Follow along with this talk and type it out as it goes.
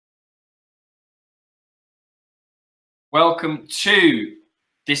Welcome to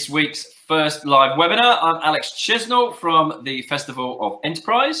this week's first live webinar. I'm Alex Chisnell from the Festival of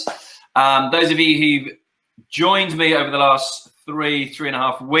Enterprise. Those of you who've joined me over the last three and a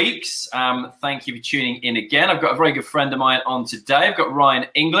half weeks, thank you for tuning in again. I've got a very good friend of mine on today. I've got Ryan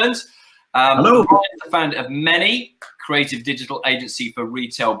England. Hello. Ryan's the founder of Many, creative digital agency for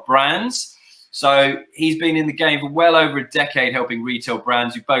retail brands. So he's been in the game for well over a decade, helping retail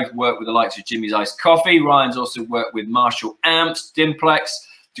brands who both work with the likes of Jimmy's Iced Coffee. Ryan's also worked with Marshall Amps, Dimplex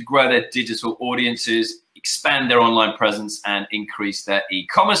to grow their digital audiences, expand their online presence, and increase their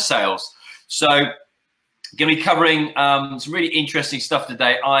e-commerce sales. So going to be covering some really interesting stuff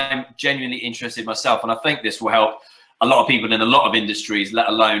today. I'm genuinely interested myself, and I think this will help a lot of people in a lot of industries, let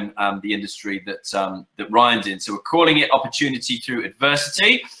alone the industry that Ryan's in. So we're calling it Opportunity Through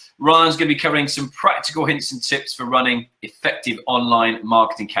Adversity. Ryan's going to be covering some practical hints and tips for running effective online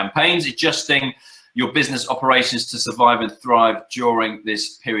marketing campaigns, adjusting your business operations to survive and thrive during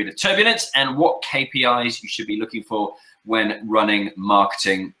this period of turbulence, and what KPIs you should be looking for when running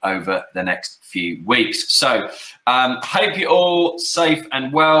marketing over the next few weeks. So hope you're all safe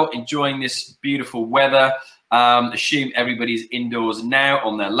and well, enjoying this beautiful weather. Assume everybody's indoors now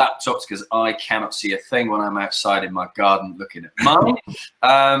on their laptops, because I cannot see a thing when I'm outside in my garden looking at mine.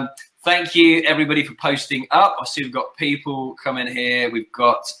 Thank you everybody for posting up. I see we've got people coming here. We've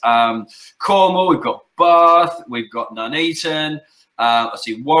got Cornwall, we've got Bath, we've got Nuneaton. I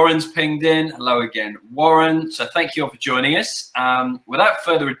see Warren's pinged in. Hello again, Warren. So thank you all for joining us. Without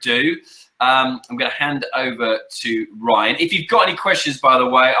further ado, I'm going to hand over to Ryan. If you've got any questions, by the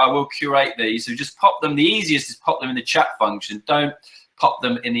way, I will curate these. So just pop them. The easiest is pop them in the chat function. Don't pop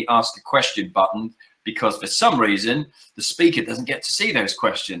them in the ask a question button, because for some reason, the speaker doesn't get to see those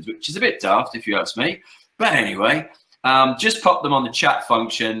questions, which is a bit daft if you ask me. But anyway, just pop them on the chat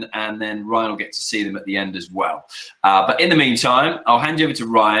function, and then Ryan will get to see them at the end as well. But in the meantime, I'll hand you over to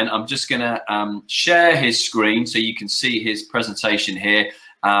Ryan. I'm just going to share his screen so you can see his presentation here.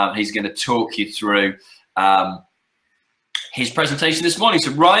 He's going to talk you through his presentation this morning.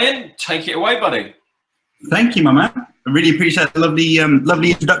 So Ryan, take it away, buddy. Thank you, my man. I really appreciate the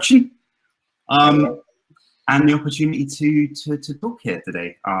lovely introduction and the opportunity to talk here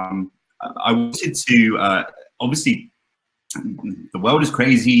today. I wanted to, obviously, the world is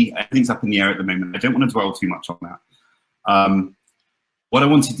crazy. Everything's up in the air at the moment. I don't want to dwell too much on that. What I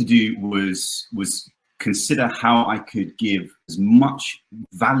wanted to do was consider how I could give as much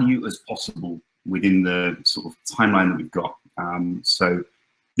value as possible within the sort of timeline that we've got. So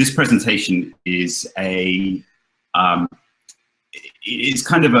this presentation is it's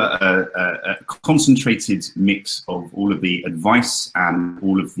kind of a concentrated mix of all of the advice and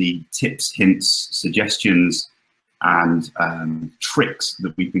all of the tips, hints, suggestions, and tricks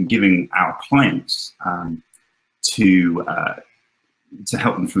that we've been giving our clients to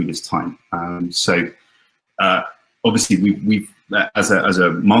help them through this time. Obviously, we've as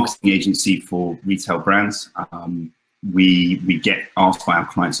a marketing agency for retail brands, we get asked by our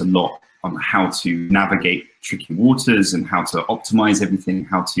clients a lot on how to navigate tricky waters and how to optimize everything,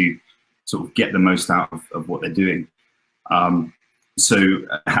 how to sort of get the most out of what they're doing. And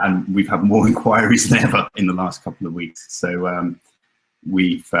we've had more inquiries than ever in the last couple of weeks. So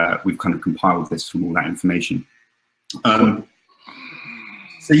we've kind of compiled this from all that information.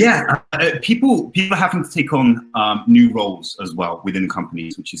 So yeah, people are having to take on new roles as well within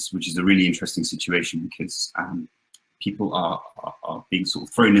companies, which is a really interesting situation, because people are being sort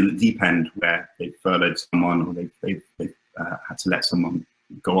of thrown in the deep end, where they've furloughed someone, or they've had to let someone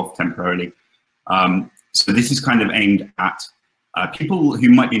go off temporarily. So this is kind of aimed at people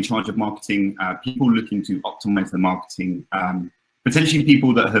who might be in charge of marketing, people looking to optimize their marketing, potentially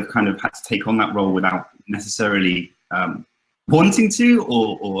people that have kind of had to take on that role without necessarily wanting to,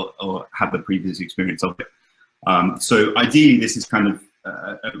 or have the previous experience of it. So ideally, this is kind of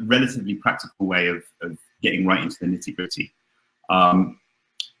a relatively practical way of getting right into the nitty-gritty. I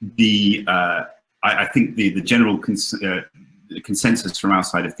think the general consensus from our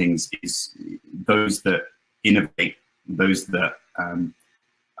side of things is those that innovate, those that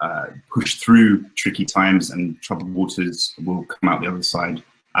push through tricky times and troubled waters, will come out the other side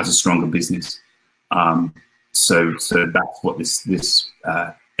as a stronger business. So that's what this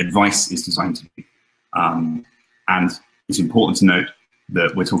advice is designed to be. And it's important to note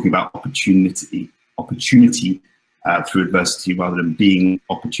that we're talking about opportunity through adversity, rather than being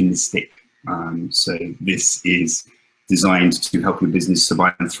opportunistic. So this is designed to help your business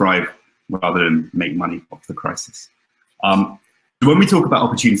survive and thrive, rather than make money off the crisis. When we talk about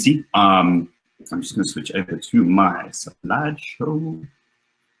opportunity, I'm just going to switch over to my slideshow.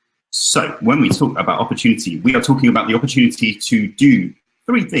 So when we talk about opportunity, we are talking about the opportunity to do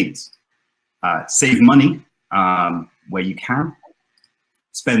three things. Save money where you can,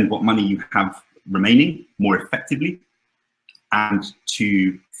 spend what money you have remaining more effectively, and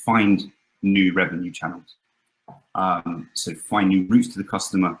to find new revenue channels. So find new routes to the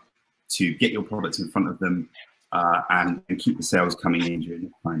customer, to get your products in front of them, and keep the sales coming in during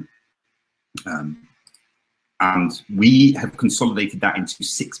the time. And we have consolidated that into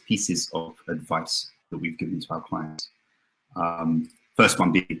 6 pieces of advice that we've given to our clients. First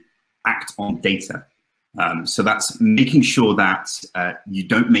one being act on data. So that's making sure that you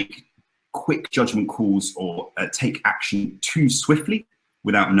don't make quick judgment calls or take action too swiftly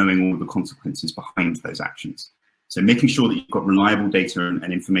without knowing all the consequences behind those actions. So making sure that you've got reliable data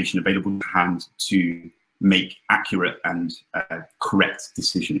and information available to hand to make accurate and correct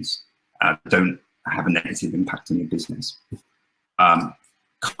decisions. Don't have a negative impact on your business.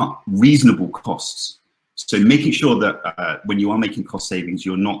 Reasonable costs. So making sure that when you are making cost savings,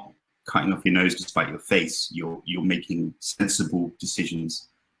 you're not cutting off your nose to spite your face. You're making sensible decisions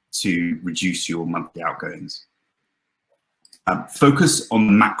to reduce your monthly outgoings. Focus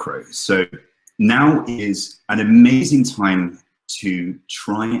on macro. So now is an amazing time to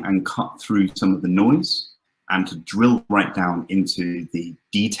try and cut through some of the noise and to drill right down into the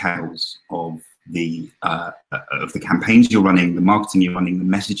details of the campaigns you're running, the marketing you're running,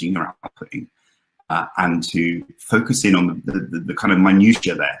 the messaging you're outputting, and to focus in on the kind of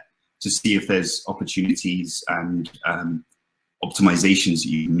minutiae there to see if there's opportunities and optimizations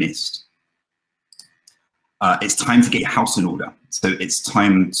you missed. It's time to get your house in order. So it's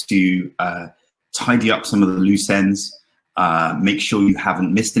time to tidy up some of the loose ends, make sure you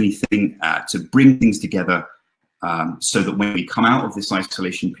haven't missed anything, to bring things together so that when we come out of this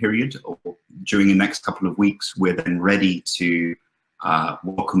isolation period or during the next couple of weeks, we're then ready to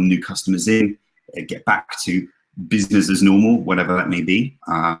welcome new customers in, get back to business as normal, whatever that may be.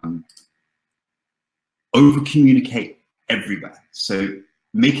 Over-communicate everywhere. So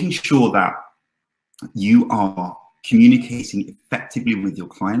making sure that you are communicating effectively with your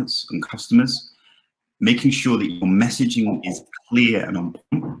clients and customers, making sure that your messaging is clear and on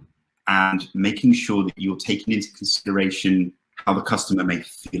point, and making sure that you're taking into consideration how the customer may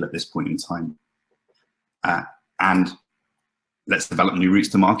feel at this point in time. And let's develop new routes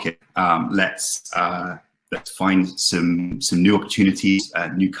to market. Let's find some new opportunities,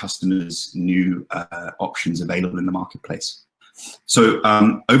 new customers, new options available in the marketplace. So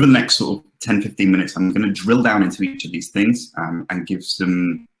over the next sort of 10, 15 minutes, I'm going to drill down into each of these things and give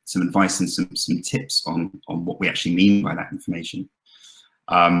some advice and some tips on what we actually mean by that information.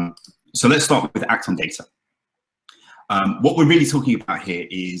 So let's start with act on data. What we're really talking about here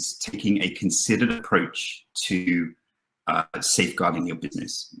is taking a considered approach to safeguarding your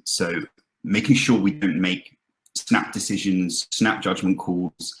business. So making sure we don't make snap decisions, snap judgment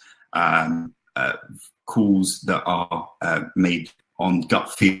calls, calls that are made on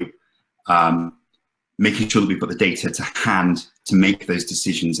gut feel, making sure that we've got the data to hand to make those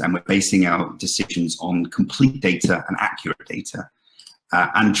decisions, and we're basing our decisions on complete data and accurate data,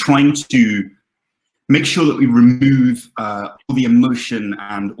 and trying to make sure that we remove all the emotion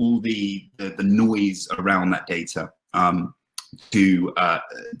and all the noise around that data to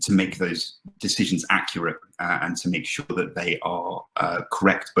make those decisions accurate and to make sure that they are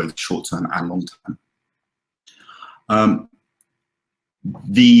correct both short term and long term.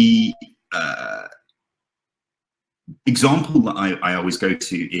 The example that I always go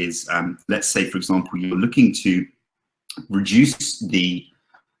to is, let's say, for example, you're looking to reduce the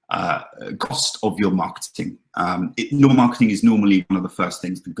cost of your marketing. Your marketing is normally one of the first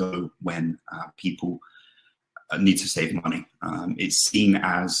things to go when people need to save money. It's seen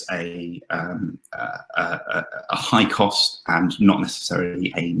as a high cost and not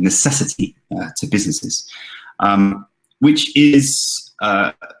necessarily a necessity to businesses, which is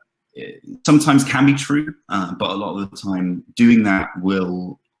sometimes can be true, but a lot of the time doing that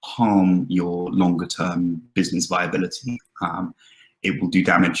will harm your longer term business viability. It will do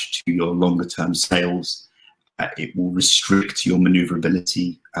damage to your longer term sales. It will restrict your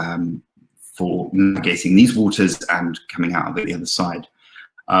maneuverability for navigating these waters and coming out of it the other side.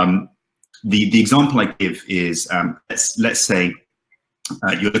 The example I give is, let's say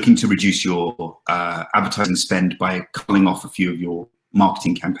you're looking to reduce your advertising spend by culling off a few of your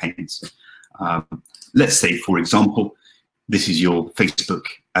marketing campaigns. Let's say, for example, this is your Facebook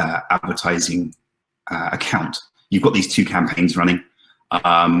advertising account. You've got these 2 campaigns running.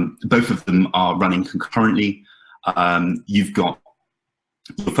 Both of them are running concurrently. You've got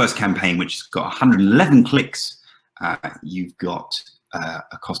your first campaign, which has got 111 clicks. You've got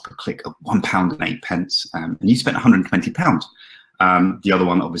a cost per click of £1.08, and you spent £120. The other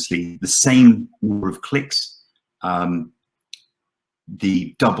one, obviously, the same number of clicks,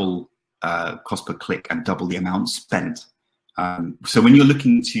 the double cost per click and double the amount spent. So when you're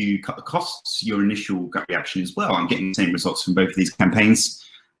looking to cut the costs, your initial gut reaction is, well, I'm getting the same results from both of these campaigns.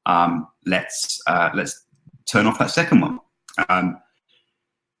 Let's turn off that second one.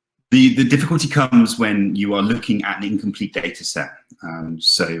 The difficulty comes when you are looking at an incomplete data set.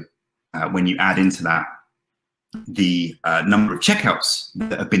 So when you add into that the number of checkouts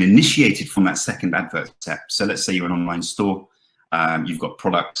that have been initiated from that second advert set. So let's say you're an online store, you've got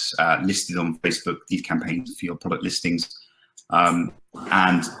products listed on Facebook, these campaigns for your product listings,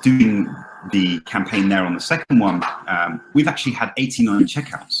 and doing the campaign there on the second one, we've actually had 89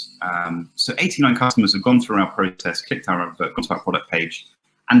 checkouts. So 89 customers have gone through our process, clicked our advert, gone to our product page,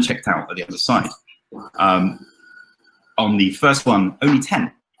 and checked out at the other side. On the first one, only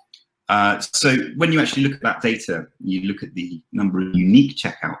 10. So when you actually look at that data, you look at the number of unique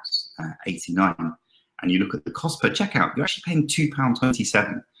checkouts, 89, and you look at the cost per checkout, you're actually paying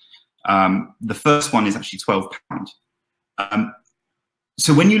 £2.27. The first one is actually £12.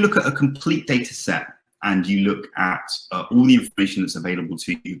 So when you look at a complete data set and you look at all the information that's available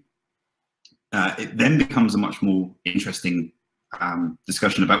to you, it then becomes a much more interesting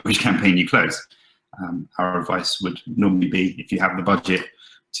discussion about which campaign you close. Our advice would normally be, if you have the budget,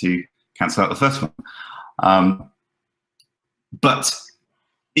 to cancel out the first one. But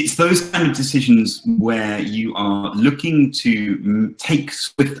it's those kind of decisions where you are looking to take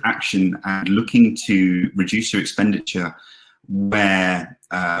swift action and looking to reduce your expenditure, where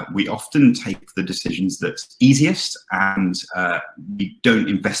we often take the decisions that's easiest, and we don't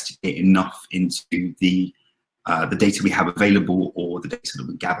investigate enough into the data we have available or the data that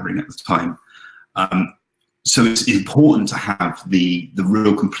we're gathering at the time. So it's important to have the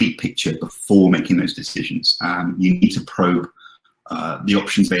real complete picture before making those decisions. You need to probe the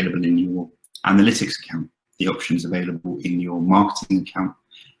options available in your analytics account, the options available in your marketing account,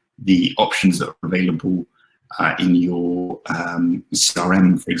 the options that are available in your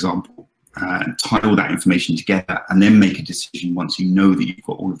CRM, for example, and tie all that information together and then make a decision once you know that you've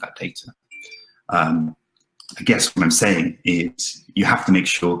got all of that data. I guess what I'm saying is you have to make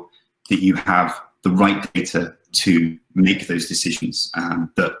sure that you have the right data to make those decisions,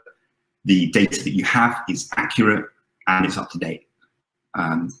 that the data that you have is accurate and it's up to date,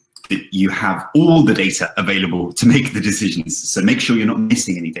 that you have all the data available to make the decisions. So make sure you're not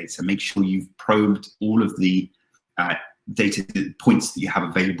missing any data. Make sure you've probed all of the data points that you have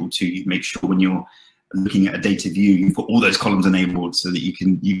available to you. Make sure when you're looking at a data view, you've got all those columns enabled so that you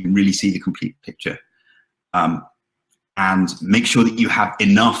can really see the complete picture. And make sure that you have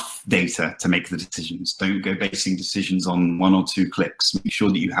enough data to make the decisions. Don't go basing decisions on 1 or 2 clicks. Make sure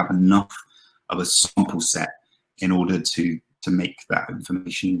that you have enough of a sample set in order to make that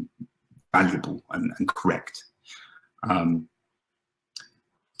information valuable and correct.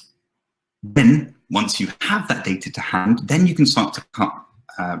 Then, once you have that data to hand, then you can start to cut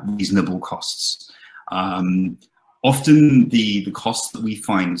reasonable costs. Often the costs that we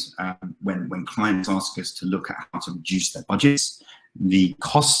find when clients ask us to look at how to reduce their budgets, the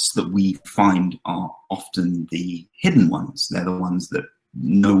costs that we find are often the hidden ones. They're the ones that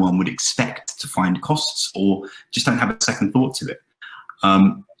no one would expect to find costs or just don't have a second thought to it.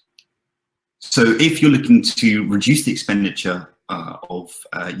 So if you're looking to reduce the expenditure of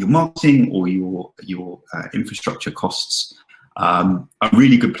your marketing or your infrastructure costs, a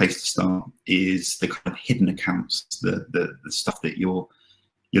really good place to start is the kind of hidden accounts, the stuff that you're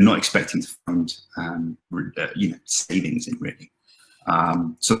not expecting to find, savings in, really.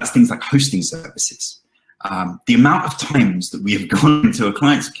 So that's things like hosting services. The amount of times that we have gone into a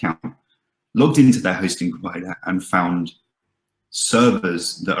client's account, logged into their hosting provider, and found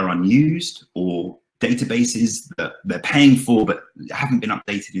servers that are unused or databases that they're paying for but haven't been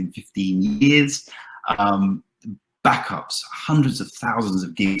updated in 15 years. Backups, hundreds of thousands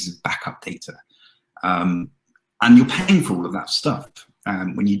of gigs of backup data. And you're paying for all of that stuff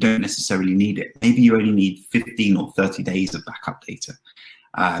when you don't necessarily need it. Maybe you only need 15 or 30 days of backup data.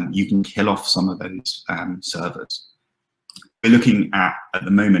 You can kill off some of those servers. We're looking at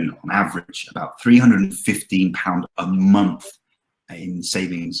the moment, on average, about £315 a month in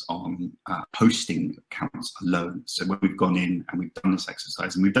savings on hosting accounts alone. So when we've gone in and we've done this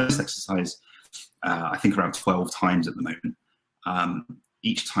exercise, I think around 12 times at the moment.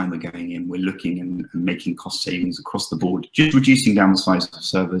 Each time we're going in, we're looking and making cost savings across the board, just reducing down the size of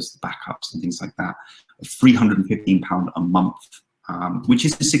servers, the backups and things like that, of £315 a month, which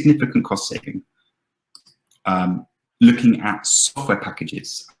is a significant cost saving. looking at software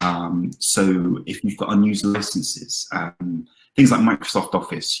packages. So if you've got unused licenses, things like Microsoft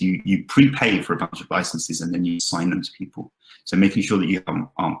Office, you prepay for a bunch of licenses and then you assign them to people. So making sure that you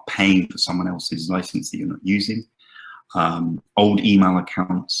aren't paying for someone else's license that you're not using. Old email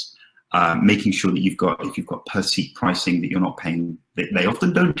accounts, making sure that if you've got per seat pricing that you're not paying, they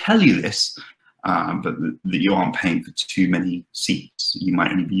often don't tell you this, but that you aren't paying for too many seats. You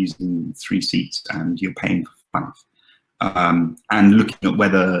might only be using 3 seats and you're paying for 5. And looking at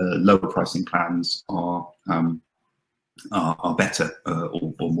whether lower pricing plans are better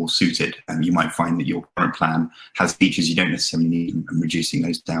or more suited, and you might find that your current plan has features you don't necessarily need, and reducing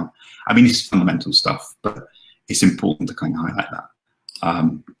those down. I mean, it's fundamental stuff, but it's important to kind of highlight that.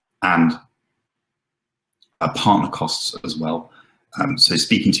 And partner costs as well. So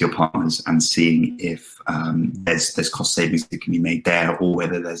speaking to your partners and seeing if there's cost savings that can be made there, or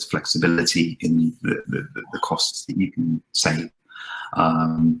whether there's flexibility in the costs that you can save.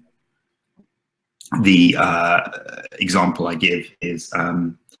 The example I give is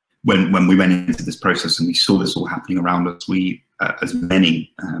when we went into this process and we saw this all happening around us, we, as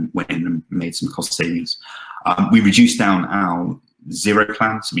many, went in and made some cost savings. We reduced down our Zero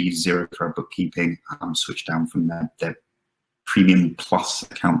plan, so we use Zero for our bookkeeping, switched down from their Premium Plus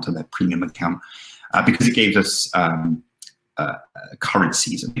account to their Premium account, because it gave us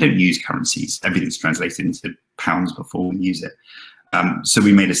currencies. We don't use currencies. Everything's translated into pounds before we use it. So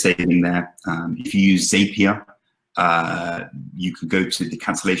we made a saving there. If you use Zapier, you can go to the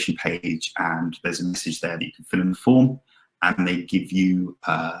cancellation page and there's a message there that you can fill in the form, and they give you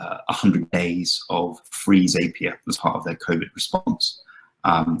 100 days of free Zapier as part of their COVID response.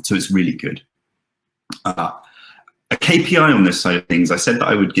 So it's really good. A KPI on this side of things, I said that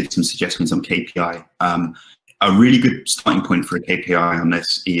I would give some suggestions on KPI. A really good starting point for a KPI on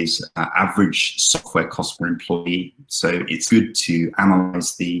this is average software cost per employee. So it's good to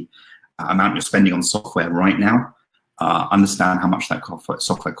analyze the amount you're spending on software right now, understand how much that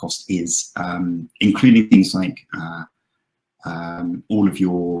software cost is, including things like all of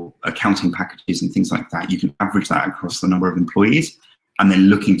your accounting packages and things like that. You can average that across the number of employees, and then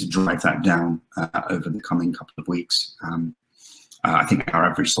looking to drive that down over the coming couple of weeks. I think our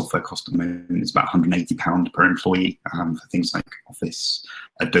average software cost at the moment is about £180 per employee for things like Office,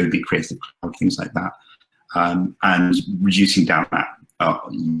 Adobe Creative Cloud, things like that. And reducing down that,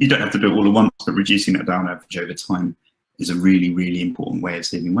 you don't have to do it all at once, but reducing that down average over time is a really, really important way of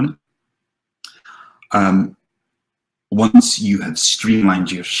saving money. Once you have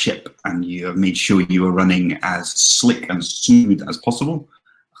streamlined your ship and you have made sure you are running as slick and smooth as possible,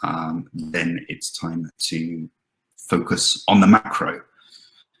 then it's time to focus on the macro,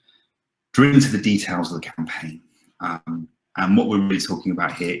 drill into the details of the campaign. And what we're really talking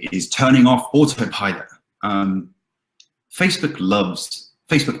about here is turning off autopilot. Facebook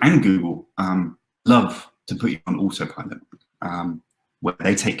and Google love to put you on autopilot, where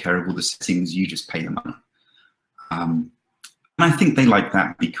they take care of all the settings, you just pay the money. And I think they like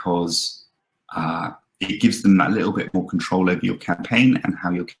that because it gives them that little bit more control over your campaign and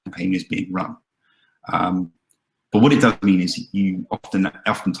how your campaign is being run. But what it does mean is you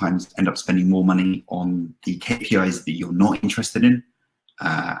oftentimes end up spending more money on the KPIs that you're not interested in,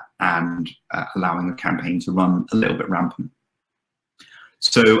 and allowing a campaign to run a little bit rampant.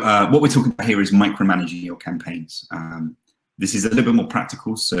 So what we're talking about here is micromanaging your campaigns. This is a little bit more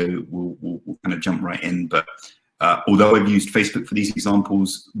practical, so we'll kind of jump right in. But although I've used Facebook for these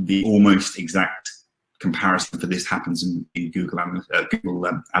examples, the almost exact comparison for this happens in Google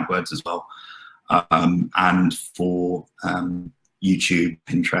AdWords as well. And for YouTube,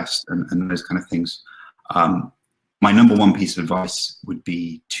 Pinterest, and those kind of things. My number one piece of advice would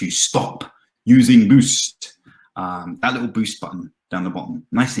be to stop using Boost. That little Boost button down the bottom,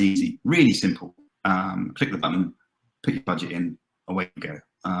 nice and easy, really simple. Click the button, put your budget in, away you go.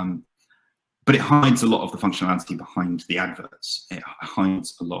 But it hides a lot of the functionality behind the adverts. It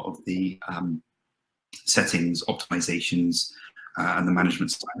hides a lot of the settings, optimizations, and the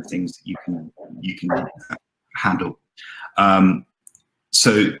management side of things that you can handle.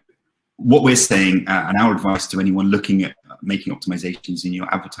 So what we're saying, and our advice to anyone looking at making optimizations in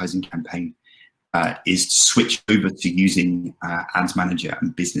your advertising campaign, is to switch over to using Ads Manager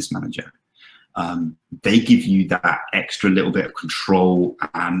and Business Manager. They give you that extra little bit of control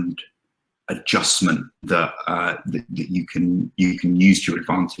and adjustment that you can use to your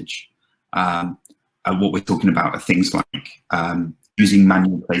advantage. What we're talking about are things like using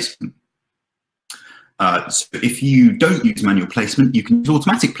manual placement. So if you don't use manual placement, you can use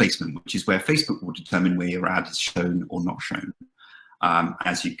automatic placement, which is where Facebook will determine where your ad is shown or not shown.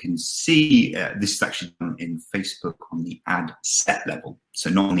 As you can see, this is actually done in Facebook on the ad set level. So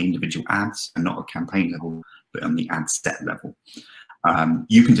not on the individual ads and not a campaign level, but on the ad set level.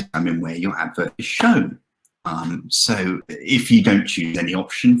 You can determine where your advert is shown. So if you don't choose any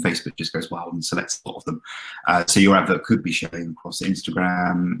option, Facebook just goes wild and selects a lot of them. So your advert could be showing across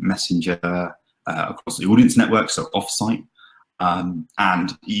Instagram, Messenger, across the audience network, so offsite.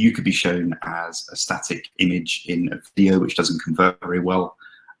 And you could be shown as a static image in a video which doesn't convert very well.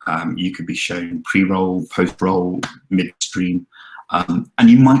 You could be shown pre-roll, post-roll, midstream, and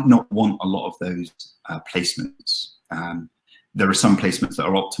you might not want a lot of those placements. There are some placements that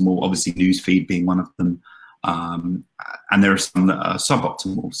are optimal, obviously newsfeed being one of them, and there are some that are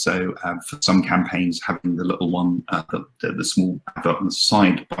suboptimal. So for some campaigns, having the little one, the small advert on the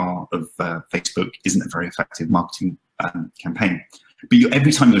sidebar of Facebook isn't a very effective marketing campaign. But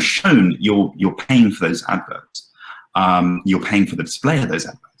every time you're shown, you're paying for those adverts. You're paying for the display of those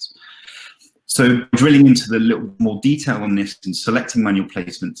adverts. So drilling into the little more detail on this and selecting manual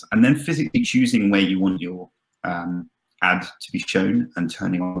placements, and then physically choosing where you want your ad to be shown and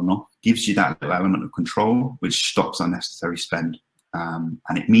turning on and off, gives you that little element of control, which stops unnecessary spend. And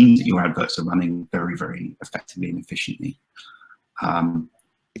it means that your adverts are running very, very effectively and efficiently.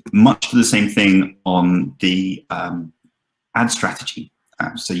 Much to the same thing on the ad strategy.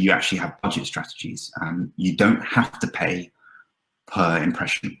 So you actually have budget strategies. You don't have to pay per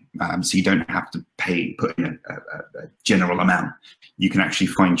impression. So you don't have to put in a general amount. You can actually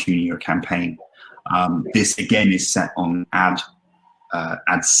fine tune your campaign. This again is set on ad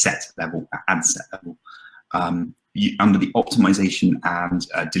set level. Under the optimization and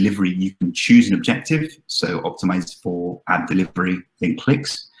delivery, you can choose an objective. So optimize for ad delivery, link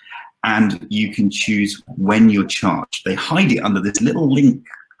clicks, and you can choose when you're charged. They hide it under this little link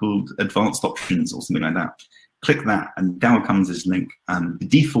called advanced options or something like that. Click that, and down comes this link. The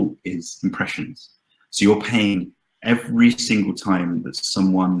default is impressions. So you're paying every single time that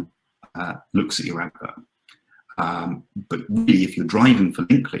someone looks at your advert. But really, if you're driving for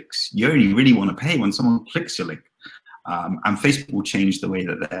link clicks, you only really want to pay when someone clicks your link. And Facebook will change the way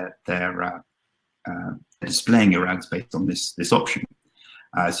that they're displaying your ads based on this option.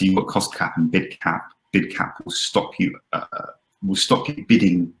 So you've got cost cap and bid cap. Bid cap will stop you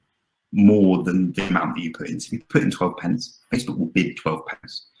bidding more than the amount that you put in. So if you put in 12 pence, Facebook will bid 12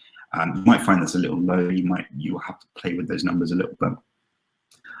 pence. You might find that's a little low. You'll have to play with those numbers a little bit.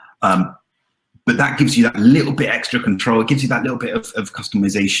 But that gives you that little bit extra control. It gives you that little bit of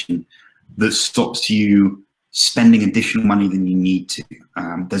customization that stops you spending additional money than you need to.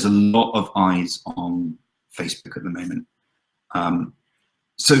 There's a lot of eyes on Facebook at the moment.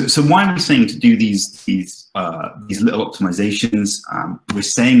 So why are we saying to do these little optimizations? We're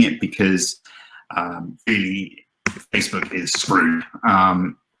saying it because really Facebook is screwed.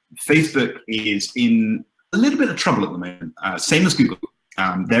 Facebook is in a little bit of trouble at the moment, same as Google.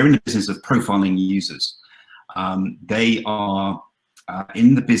 They're in the business of profiling users. They are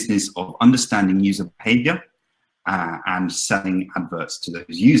in the business of understanding user behavior and selling adverts to those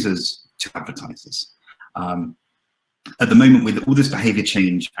users to advertisers. At the moment, with all this behavior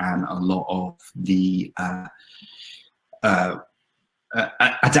change and a lot of the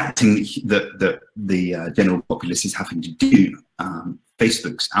adapting that the general populace is having to do,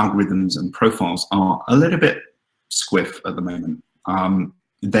 Facebook's algorithms and profiles are a little bit squiff at the moment.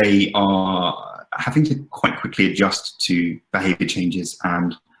 They are having to quite quickly adjust to behavior changes,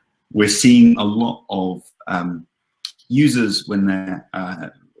 and we're seeing a lot of users when they're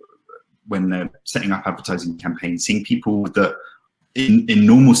setting up advertising campaigns, seeing people that in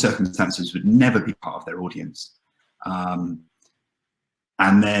normal circumstances would never be part of their audience.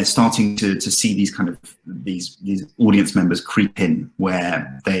 And they're starting to see these kind of these audience members creep in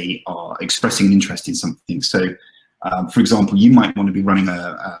where they are expressing an interest in something. So for example, you might want to be running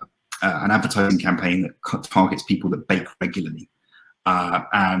an advertising campaign that targets people that bake regularly.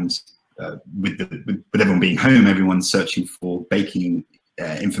 With everyone being home, everyone's searching for baking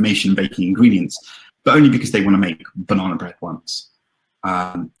information, baking ingredients, but only because they want to make banana bread once.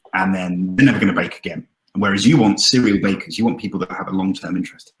 And then they're never going to bake again. Whereas you want serial bakers, you want people that have a long-term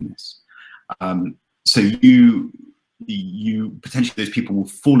interest in this. So you potentially, those people will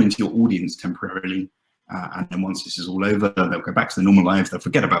fall into your audience temporarily. And then once this is all over, they'll go back to their normal lives, they'll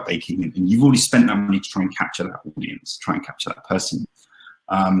forget about baking, and you've already spent that money to try and capture that audience, try and capture that person.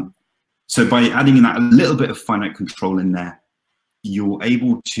 So by adding in that a little bit of finite control in there, you're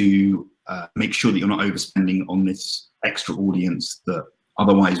able to make sure that you're not overspending on this extra audience that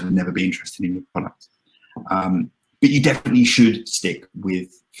otherwise would never be interested in your product. But you definitely should stick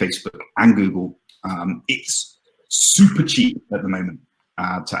with Facebook and Google. It's super cheap at the moment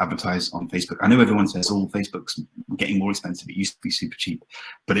to advertise on Facebook. I know everyone says, oh, Facebook's getting more expensive. It used to be super cheap,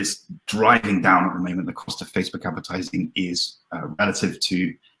 but it's driving down at the moment. The cost of Facebook advertising is relative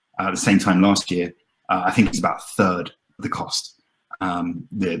to the same time last year. I think it's about a third of the cost.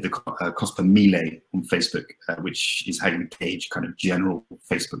 The cost per mille on Facebook, which is how you gauge kind of general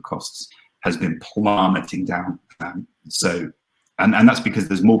Facebook costs, has been plummeting down. And that's because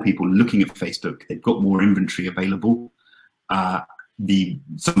there's more people looking at Facebook. They've got more inventory available.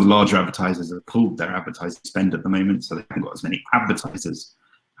 Some of the larger advertisers have pulled their advertising spend at the moment, so they haven't got as many advertisers.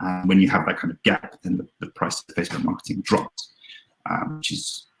 When you have that kind of gap, then the price of Facebook marketing drops, which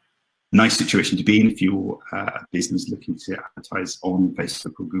is a nice situation to be in if you're a business looking to advertise on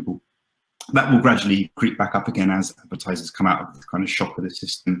Facebook or Google. That will gradually creep back up again as advertisers come out of the kind of shock of the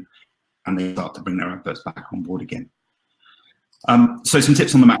system and they start to bring their adverts back on board again. So some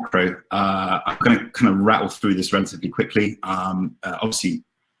tips on the macro. I'm going to kind of rattle through this relatively quickly. Obviously,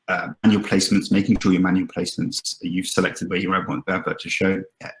 manual placements, making sure your manual placements, you've selected where you want the advert to show.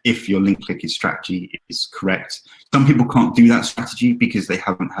 If your link clicking strategy is correct. Some people can't do that strategy because they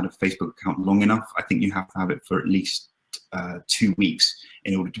haven't had a Facebook account long enough. I think you have to have it for at least 2 weeks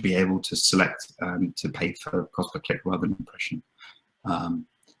in order to be able to select to pay for cost per click rather than impression.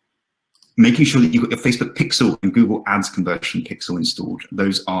 Making sure that you've got your Facebook pixel and Google Ads conversion pixel installed.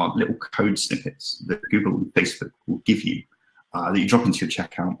 Those are little code snippets that Google and Facebook will give you that you drop into your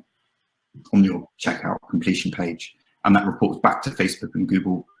checkout on your checkout completion page, and that reports back to Facebook and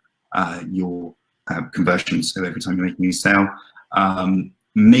Google your conversions. So every time you're making a sale,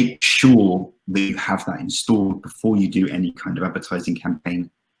 make sure that you have that installed before you do any kind of advertising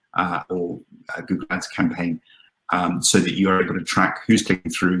campaign or Google Ads campaign. So that you are able to track who's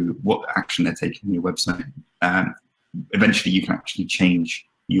clicking through, what action they're taking on your website. Eventually, you can actually change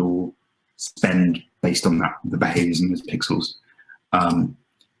your spend based on that, the behaviors in those pixels.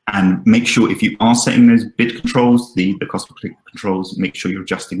 And make sure if you are setting those bid controls, the cost per click controls, make sure you're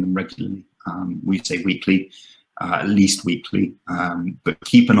adjusting them regularly. We say weekly, at least weekly, but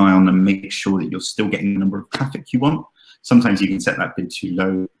keep an eye on them. Make sure that you're still getting the number of traffic you want. Sometimes you can set that bid too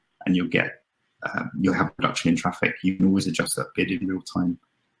low and you'll have a reduction in traffic. You can always adjust that bid in real time,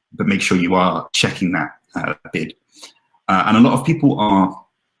 but make sure you are checking that bid. And a lot of people are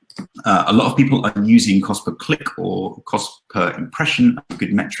using cost per click or cost per impression as a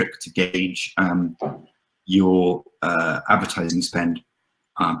good metric to gauge your advertising spend.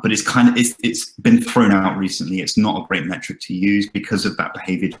 But it's been thrown out recently. It's not a great metric to use because of that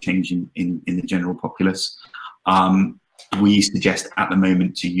behavior change in the general populace. We suggest at the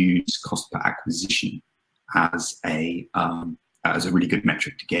moment to use cost per acquisition as a really good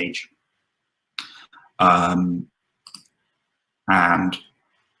metric to gauge. And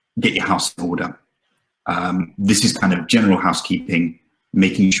get your house in order. This is kind of general housekeeping,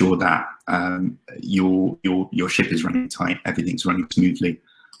 making sure that your ship is running tight, everything's running smoothly.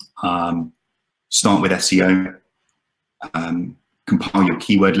 Start with SEO. Compile your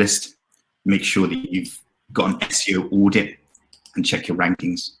keyword list. Make sure that you've got an SEO audit and check your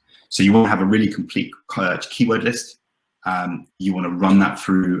rankings. So you want to have a really complete keyword list. You want to run that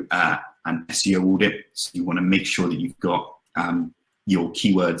through an SEO audit. So you want to make sure that you've got your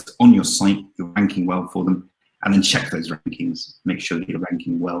keywords on your site, you're ranking well for them, and then check those rankings. Make sure that you're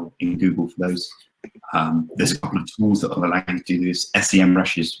ranking well in Google for those. There's a couple of tools that will allow you to do this.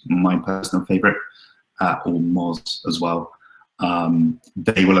 SEMrush is my personal favorite, or Moz as well.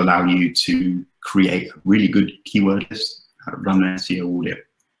 They will allow you to create a really good keyword list, run an SEO audit,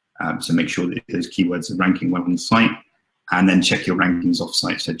 so make sure that those keywords are ranking well on the site, and then check your rankings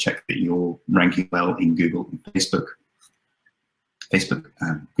off-site. So check that you're ranking well in Google and Facebook,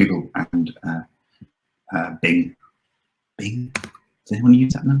 Google, and Bing. Bing? Does anyone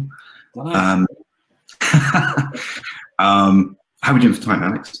use that now? How are we doing for time,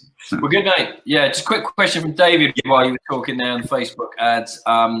 Alex? We're good, mate. Yeah, just a quick question from David while you were talking there on Facebook ads.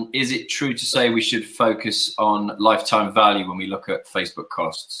 Is it true to say we should focus on lifetime value when we look at Facebook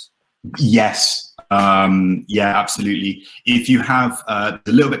costs? Yes. Yeah, absolutely. If you have a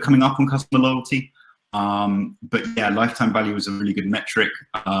little bit coming up on customer loyalty, but yeah, lifetime value is a really good metric.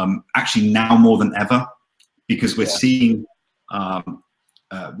 Actually, now more than ever, because we're seeing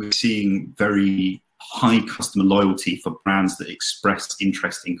very high customer loyalty for brands that express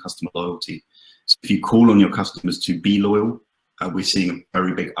interest in customer loyalty. So if you call on your customers to be loyal, we're seeing a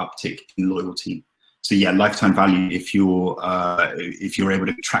very big uptick in loyalty. So yeah, lifetime value, if you're able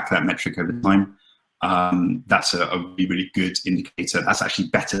to track that metric over time, that's a really, really good indicator. That's actually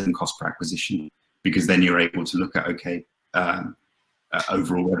better than cost per acquisition, because then you're able to look at, okay,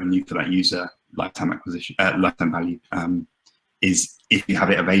 overall revenue for that user lifetime value, is, if you have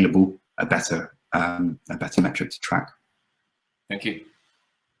it available, a better metric to track. Thank you.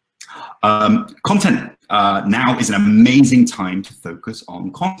 Content. Now is an amazing time to focus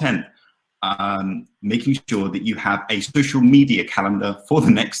on content. Making sure that you have a social media calendar for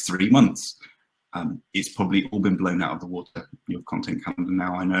the next 3 months. It's probably all been blown out of the water, your content calendar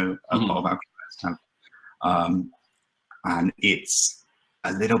now. I know a lot of our clients have. And it's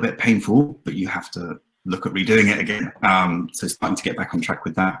a little bit painful, but you have to look at redoing it again. So starting to get back on track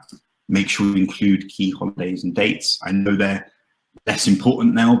with that. Make sure you include key holidays and dates. I know they're less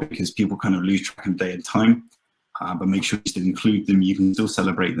important now because people kind of lose track of day and time, but make sure you still include them. You can still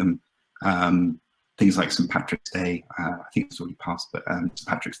celebrate them. Things like St. Patrick's Day, I think it's already passed, but St.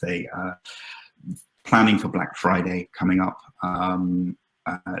 Patrick's Day, planning for Black Friday coming up,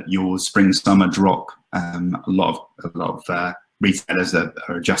 your spring summer drop. A lot of retailers are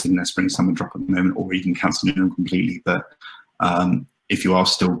adjusting their spring summer drop at the moment, or even cancelling them completely. But if you are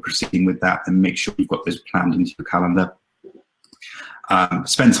still proceeding with that, then make sure you've got those planned into your calendar.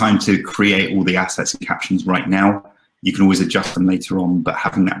 Spend time to create all the assets and captions right now. You can always adjust them later on, but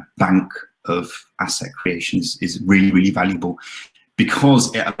having that bank of asset creations is really, really valuable,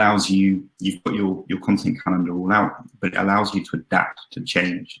 because it allows you, you've got your content calendar all out, but it allows you to adapt to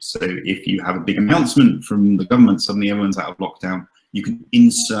change. So if you have a big announcement from the government, suddenly everyone's out of lockdown, you can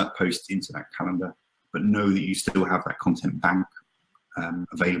insert posts into that calendar, but know that you still have that content bank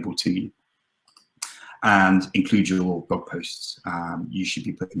available to you. And include your blog posts. You should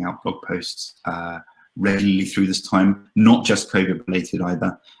be putting out blog posts regularly through this time, not just COVID related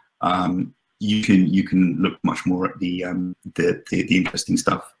either. You can look much more at the interesting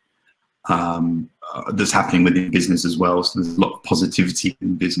stuff that's happening within business as well. So there's a lot of positivity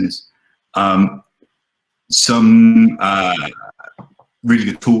in business. Some really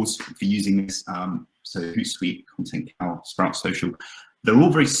good tools for using this. So Hootsuite, Content Cow, Sprout Social. They're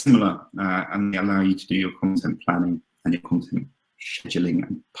all very similar, and they allow you to do your content planning and your content scheduling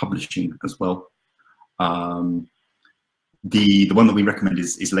and publishing as well. The one that we recommend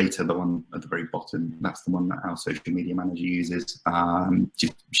is later, the one at the very bottom. That's the one that our social media manager uses.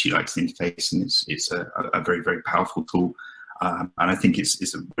 She likes the interface, and it's a very, very powerful tool. And I think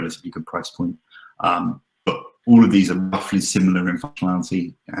it's a relatively good price point. But all of these are roughly similar in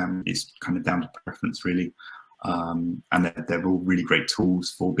functionality. It's kind of down to preference, really. And they're all really great tools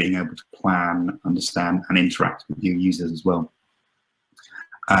for being able to plan, understand, and interact with your users as well.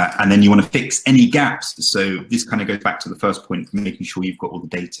 And then you want to fix any gaps. So this kind of goes back to the first point, making sure you've got all the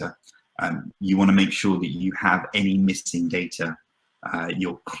data. You want to make sure that you have any missing data.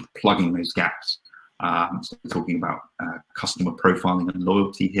 You're plugging those gaps. So we're talking about customer profiling and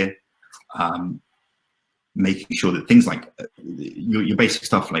loyalty here. Making sure that things like your basic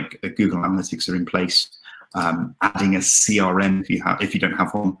stuff like Google Analytics are in place. Adding a CRM if you don't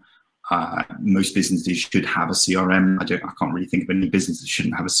have one. Most businesses should have a CRM. I can't really think of any business that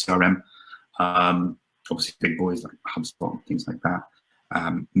shouldn't have a CRM. Obviously, big boys like HubSpot and things like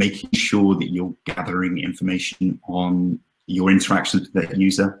that. Making sure that you're gathering information on your interactions with that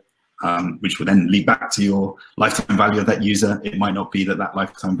user, which will then lead back to your lifetime value of that user. It might not be that that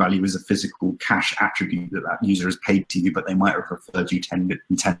lifetime value is a physical cash attribute that that user has paid to you, but they might have referred you 10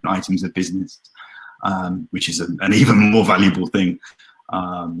 items of business, which is an even more valuable thing.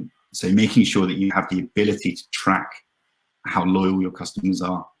 So making sure that you have the ability to track how loyal your customers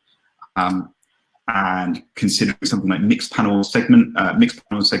are, and considering something like mixed panel segment. Mixed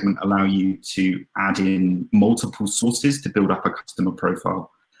panel segment allow you to add in multiple sources to build up a customer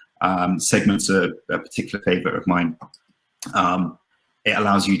profile. Segments are a particular favorite of mine. It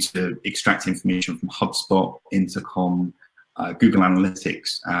allows you to extract information from HubSpot, Intercom, Google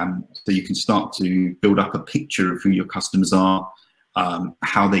Analytics, so you can start to build up a picture of who your customers are,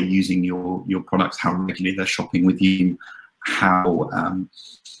 how they're using your products, how regularly they're shopping with you, how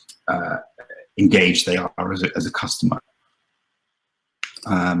engaged they are as a customer.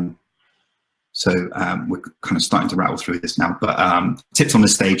 So we're kind of starting to rattle through this now, but tips on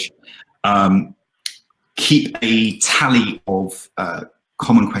this stage: keep a tally of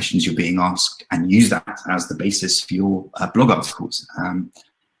common questions you're being asked and use that as the basis for your blog articles.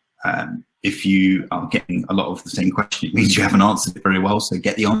 If you are getting a lot of the same question, it means you haven't answered it very well, so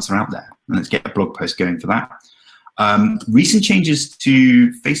get the answer out there, and let's get a blog post going for that. Recent changes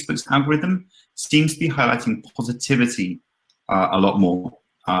to Facebook's algorithm seems to be highlighting positivity a lot more.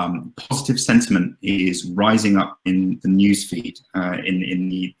 Positive sentiment is rising up in the newsfeed, in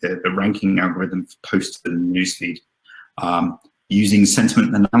the ranking algorithm for posts in the newsfeed. Using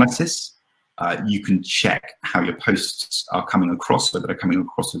sentiment analysis, you can check how your posts are coming across, whether they're coming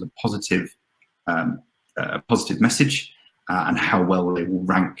across as a positive a positive message, and how well they will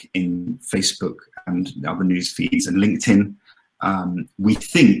rank in Facebook and other news feeds and LinkedIn. We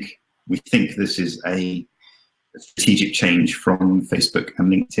think this is a strategic change from Facebook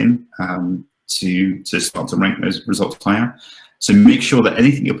and LinkedIn to start to rank those results higher. So make sure that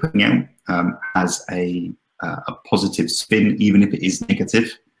anything you're putting out has a positive spin, even if it is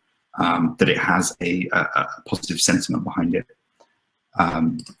negative, that it has a positive sentiment behind it.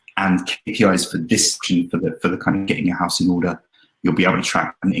 And KPIs for this, for the kind of getting your house in order, you'll be able to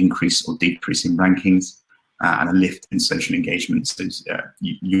track an increase or decrease in rankings and a lift in social engagement. So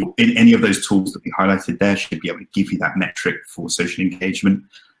you in any of those tools that we highlighted there should be able to give you that metric for social engagement.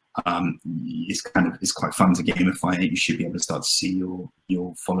 It's quite fun to gamify it. You should be able to start to see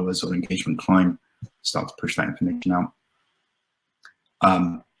your followers or engagement climb, start to push that information out.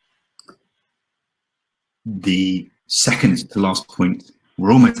 The second to last point,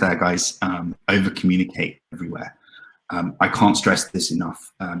 we're almost there, guys. Over communicate everywhere. I can't stress this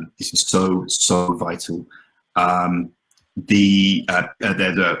enough. This is so vital. There's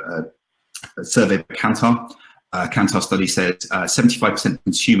a survey by Kantar. Kantar study says 75% of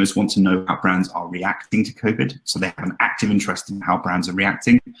consumers want to know how brands are reacting to COVID. So they have an active interest in how brands are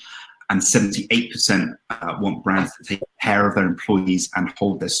reacting. And 78% want brands to take care of their employees and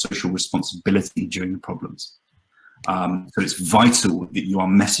hold their social responsibility during the problems. So it's vital that you are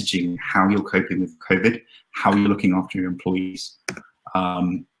messaging how you're coping with COVID, how you're looking after your employees.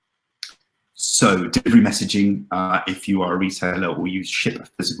 So delivery messaging, if you are a retailer or you ship a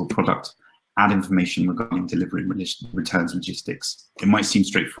physical product, add information regarding delivery and returns logistics. It might seem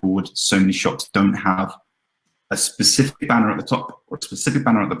straightforward. So many shops don't have a specific banner at the top or a specific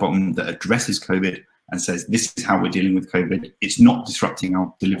banner at the bottom that addresses COVID and says, this is how we're dealing with COVID. It's not disrupting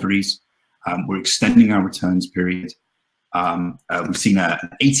our deliveries. We're extending our returns period. We've seen an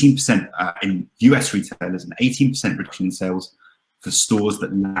 18% in US retailers, an 18% reduction in sales for stores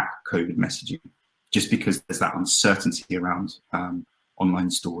that lack COVID messaging, just because there's that uncertainty around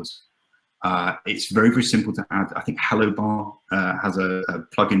online stores. It's very, very simple to add. I think Hello Bar has a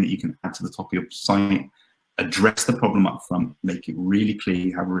plugin that you can add to the top of your site, address the problem up front, make it really clear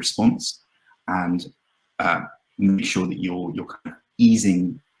you have a response, and make sure that you're kind of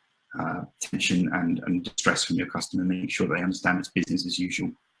easing tension and distress from your customer, making sure they understand it's business as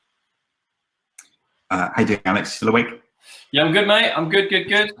usual. How you doing, Alex? Still awake? Yeah, I'm good, mate. I'm good.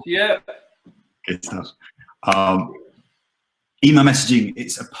 Yeah. Good stuff. Email messaging,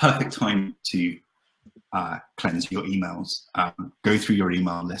 it's a perfect time to cleanse your emails. Go through your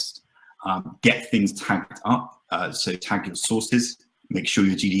email list. Get things tagged up. So tag your sources. Make sure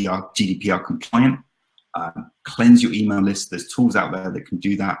you're GDPR compliant. Cleanse your email list. There's tools out there that can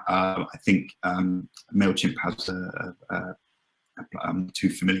do that. I think MailChimp has I'm too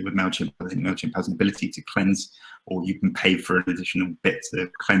familiar with MailChimp. I think MailChimp has an ability to cleanse, or you can pay for an additional bit to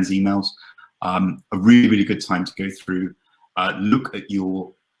cleanse emails. A really, really good time to go through. Look at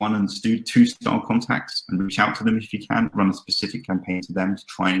your 1 and 2 star contacts and reach out to them if you can. Run a specific campaign to them to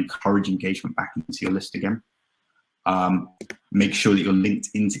try and encourage engagement back into your list again. Make sure that you're linked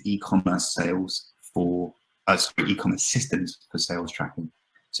into e-commerce sales for e-commerce systems for sales tracking.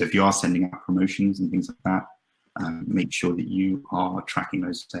 So if you are sending out promotions and things like that, make sure that you are tracking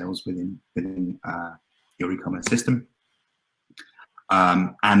those sales within your e-commerce system.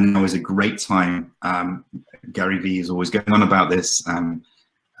 And now is a great time. Gary Vee is always going on about this,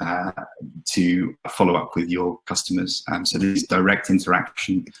 to follow up with your customers. So this is direct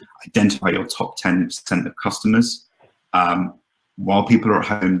interaction. Identify your top 10% of customers. While people are at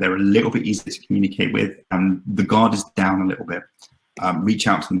home, they're a little bit easier to communicate with, and the guard is down a little bit. Reach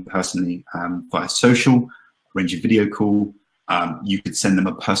out to them personally via social, arrange a video call. You could send them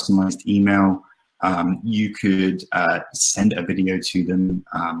a personalized email. You could send a video to them.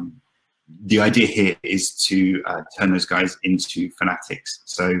 The idea here is to turn those guys into fanatics.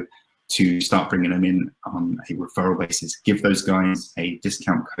 So to start bringing them in on a referral basis, give those guys a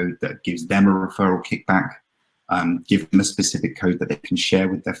discount code that gives them a referral kickback. Give them a specific code that they can share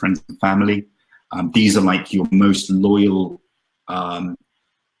with their friends and family. These are like your most loyal,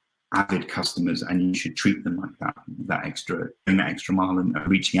 avid customers, and you should treat them like that. Doing that extra mile and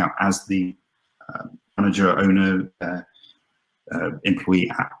reaching out as the manager, owner,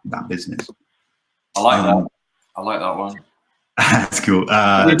 employee at that business. I like that. I like that one. That's cool.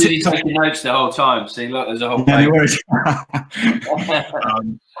 Did you take notes the whole time? See, look, there's a whole page.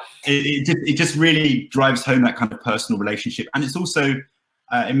 It just really drives home that kind of personal relationship, and it's also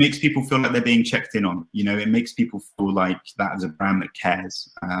it makes people feel like they're being checked in on. You know, it makes people feel like that as a brand that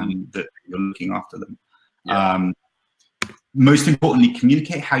cares, that you're looking after them. Yeah. most importantly,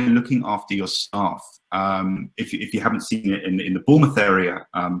 communicate how you're looking after your staff. If you haven't seen it in the Bournemouth area,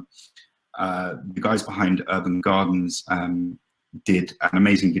 the guys behind Urban Gardens did an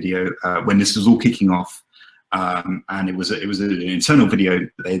amazing video when this was all kicking off, and it was an internal video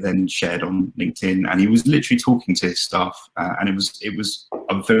that they then shared on LinkedIn, and he was literally talking to his staff, and it was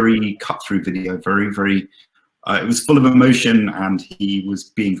a very cut through video, very it was full of emotion, and he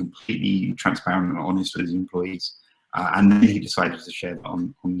was being completely transparent and honest with his employees, and then he decided to share that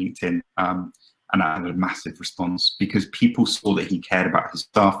on LinkedIn. And that had a massive response because people saw that he cared about his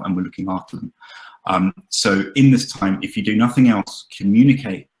staff and were looking after them. So in this time, if you do nothing else,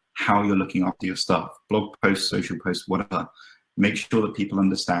 communicate how you're looking after your staff, blog posts, social posts, whatever. Make sure that people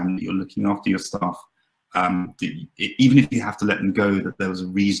understand that you're looking after your staff. Even if you have to let them go, that there was a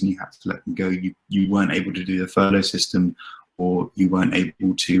reason you had to let them go. You weren't able to do the furlough system, or you weren't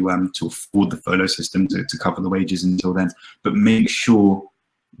able to afford the furlough system to cover the wages until then. But make sure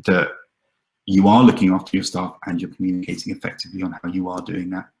that you are looking after your staff and you're communicating effectively on how you are doing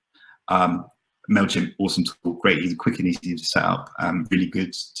that. MailChimp, awesome tool, great, easy, quick and easy to set up. Really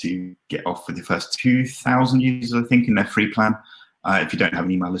good to get off with the first 2,000 users, I think, in their free plan. If you don't have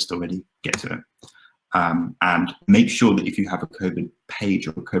an email list already, get to it. And make sure that if you have a COVID page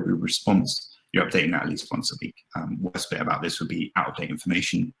or a COVID response, you're updating that at least once a week. Worst bit about this would be out-of-date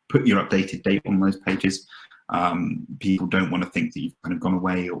information. Put your updated date on those pages. People don't want to think that you've kind of gone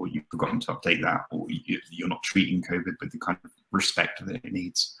away, or you've forgotten to update that, or you're not treating COVID with the kind of respect that it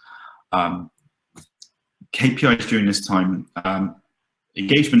needs. KPIs during this time,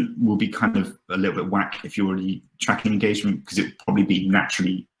 engagement will be kind of a little bit whack if you're already tracking engagement, because it will probably be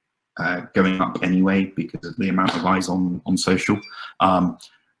naturally going up anyway because of the amount of eyes on social.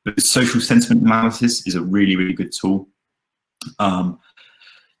 But social sentiment analysis is a really good tool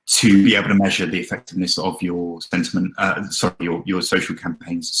to be able to measure the effectiveness of your sentiment, your social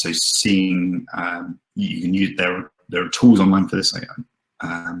campaigns. So seeing, you can use, there are tools online for this.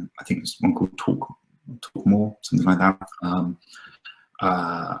 I think there's one called Talk More, something like that.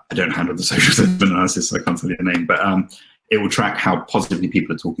 I don't handle the social sentiment analysis, so I can't tell you the name, but it will track how positively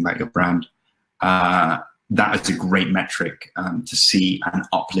people are talking about your brand. That is a great metric to see an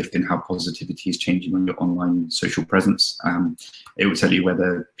uplift in how positivity is changing on your online social presence. It will tell you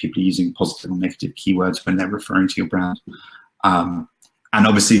whether people are using positive or negative keywords when they're referring to your brand. And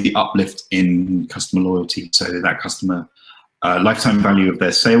obviously the uplift in customer loyalty, so that customer lifetime value of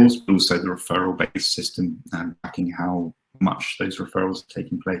their sales, but also the referral-based system, tracking how much those referrals are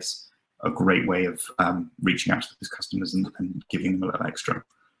taking place. A great way of reaching out to those customers and giving them a little extra.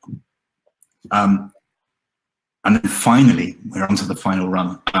 And then finally, we're on to the final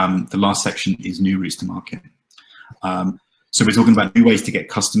run. The last section is new routes to market. So we're talking about new ways to get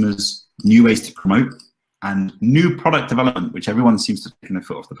customers, new ways to promote, and new product development, which everyone seems to have taken their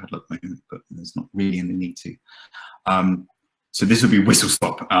foot off the pedal at the moment, but there's not really any need to. So this will be whistle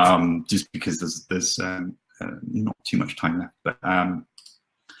stop, just because there's not too much time left. But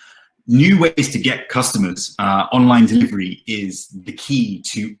new ways to get customers. Online delivery is the key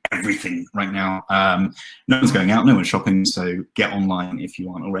to everything right now. No one's going out, no one's shopping, so get online if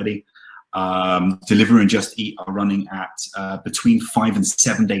you aren't already. Deliver and Just Eat are running at between 5 and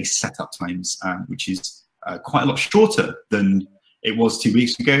 7 day setup times, which is quite a lot shorter than it was 2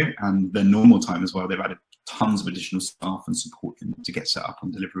 weeks ago, and the normal time as well. They've added tons of additional staff and support to get set up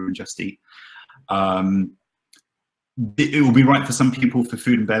on Deliver and Just Eat. It will be right for some people for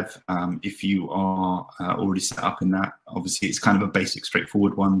food and bev if you are already set up in that. Obviously, it's kind of a basic,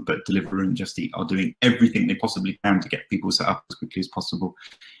 straightforward one, but Deliver and Just Eat are doing everything they possibly can to get people set up as quickly as possible.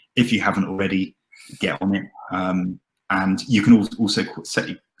 If you haven't already, get on it. And you can also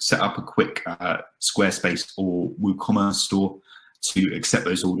set up a quick Squarespace or WooCommerce store to accept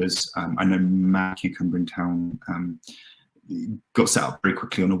those orders. I know Matt Cucumber in town got set up very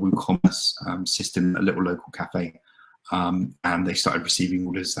quickly on a WooCommerce system, a little local cafe. And they started receiving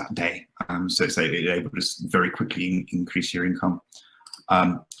orders that day. So it's able to very quickly increase your income.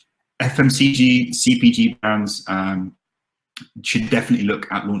 FMCG, CPG brands should definitely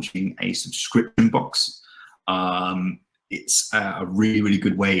look at launching a subscription box. It's a really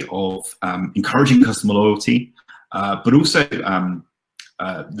good way of encouraging customer loyalty, but also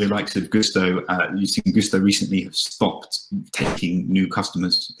the likes of Gusto, you've seen Gusto recently have stopped taking new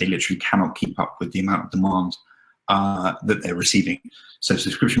customers. They literally cannot keep up with the amount of demand that they're receiving. So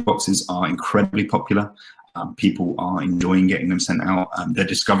subscription boxes are incredibly popular. People are enjoying getting them sent out. They're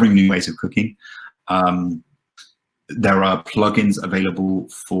discovering new ways of cooking. There are plugins available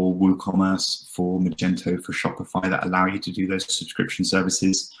for WooCommerce, for Magento, for Shopify that allow you to do those subscription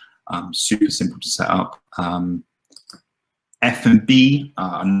services. Super simple to set up. F&B,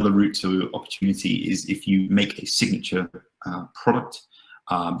 another route to opportunity is if you make a signature product.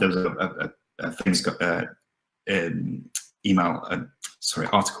 There was a famous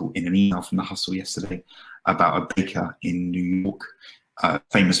article in an email from The Hustle yesterday about a baker in New York,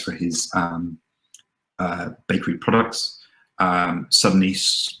 famous for his bakery products. Suddenly,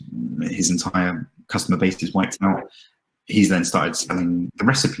 his entire customer base is wiped out. He's then started selling the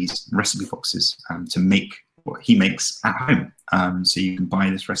recipe boxes to make what he makes at home. So you can buy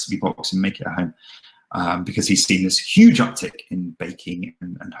this recipe box and make it at home, because he's seen this huge uptick in baking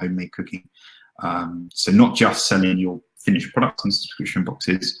and homemade cooking. So not just selling your finished products and subscription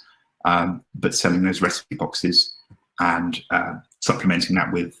boxes, but selling those recipe boxes and supplementing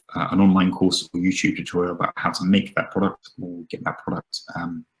that with an online course or YouTube tutorial about how to make that product or get that product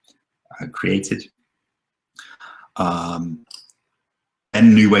created. And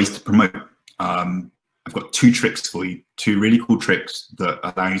new ways to promote. I've got 2 tricks for you, 2 really cool tricks that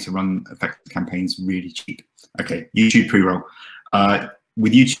allow you to run effective campaigns really cheap. Okay, YouTube pre-roll.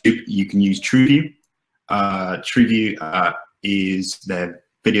 With YouTube, you can use TrueView. TrueView is their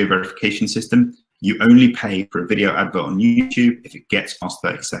video verification system. You only pay for a video advert on YouTube if it gets past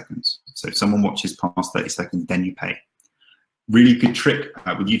 30 seconds. So if someone watches past 30 seconds, then you pay. Really good trick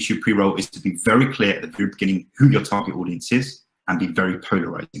with YouTube pre-roll is to be very clear at the very beginning who your target audience is and be very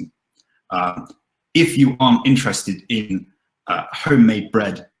polarizing. If you aren't interested in homemade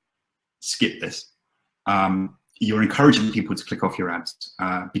bread, skip this. You're encouraging people to click off your ads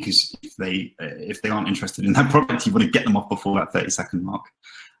because if they aren't interested in that product, you want to get them off before that 30-second mark.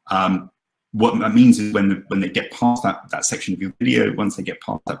 What that means is when they get past that section of your video, once they get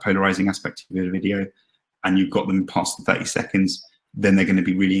past that polarizing aspect of your video, and you've got them past the 30 seconds, then they're going to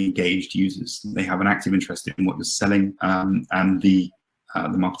be really engaged users. They have an active interest in what you're selling, and the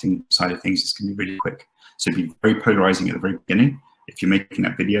marketing side of things is going to be really quick. So be very polarizing at the very beginning. If you're making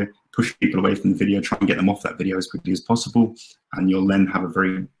that video, push people away from the video, try and get them off that video as quickly as possible, and you'll then have a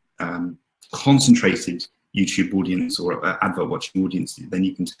very concentrated YouTube audience or advert watching audience. Then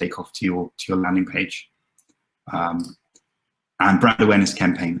you can take off to your landing page. And brand awareness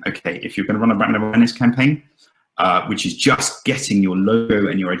campaign. Okay, if you're going to run a brand awareness campaign, which is just getting your logo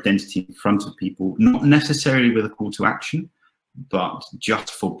and your identity in front of people, not necessarily with a call to action, but just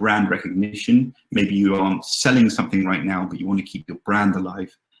for brand recognition. Maybe you aren't selling something right now, but you want to keep your brand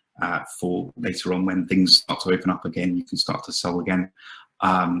alive for later on when things start to open up again, you can start to sell again.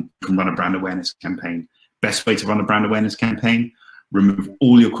 You can run a brand awareness campaign. Best way to run a brand awareness campaign: remove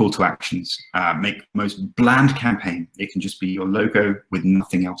all your call to actions. Make the most bland campaign. It can just be your logo with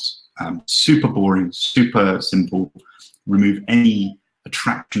nothing else. Super boring, super simple. Remove any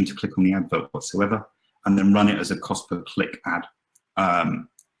attraction to click on the advert whatsoever, and then run it as a cost per click ad.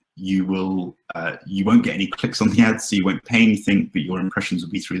 You won't get any clicks on the ad, so you won't pay anything, but your impressions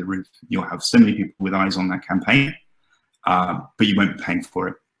will be through the roof. You'll have so many people with eyes on that campaign, but you won't be paying for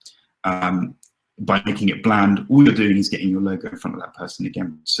it. By making it bland, all you're doing is getting your logo in front of that person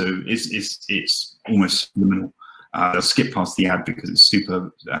again. So it's almost subliminal. They'll skip past the ad because it's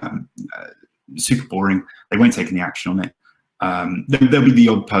super boring. They won't take any action on it. There'll be the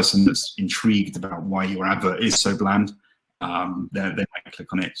odd person that's intrigued about why your advert is so bland. They might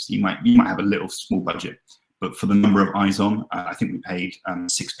click on it. So you might have a little small budget, but for the number of eyes on, I think we paid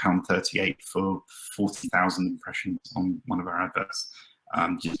 £6.38 for 40,000 impressions on one of our adverts.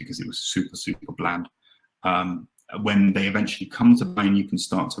 Just because it was super bland. When they eventually come to buy, and you can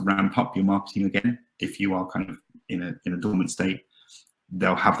start to ramp up your marketing again. If you are kind of in a dormant state,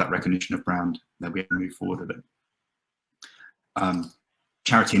 they'll have that recognition of brand. They'll be able to move forward with it.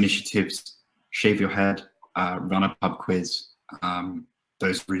 Charity initiatives, shave your head, run a pub quiz.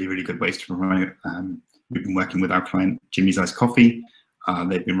 Those are really good ways to promote. We've been working with our client Jimmy's Iced Coffee.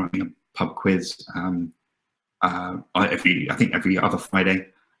 They've been running a pub quiz. I think every other Friday.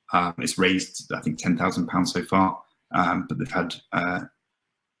 It's raised, I think, £10,000 so far, but they've had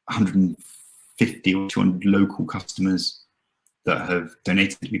 150 or 200 local customers that have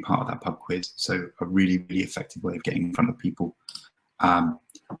donated to be part of that pub quiz. So a really effective way of getting in front of people. And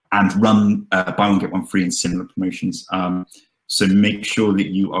run buy one get one free and similar promotions. So make sure that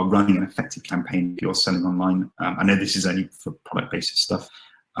you are running an effective campaign if you're selling online. I know this is only for product basis stuff.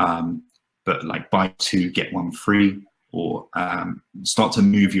 But like buy 2 get 1 free, or start to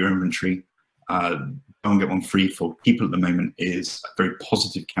move your inventory. Buy one get one free for people at the moment is a very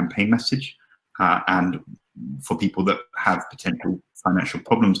positive campaign message, and for people that have potential financial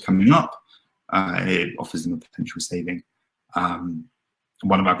problems coming up, it offers them a potential saving.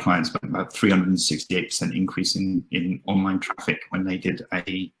 One of our clients went about 368% increase in online traffic when they did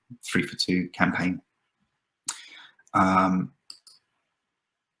a 3 for 2 campaign.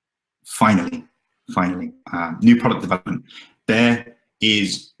 Finally, new product development. There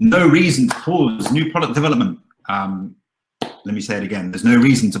is no reason to pause new product development. Let me say it again. There's no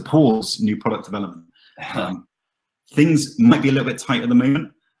reason to pause new product development. Things might be a little bit tight at the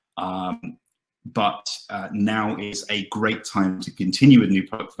moment, but now is a great time to continue with new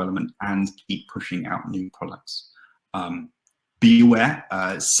product development and keep pushing out new products. Be aware,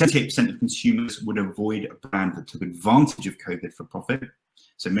 78% of consumers would avoid a brand that took advantage of COVID for profit.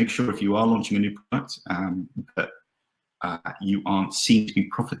 So make sure if you are launching a new product that you aren't seen to be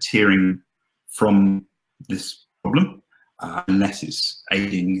profiteering from this problem, unless it's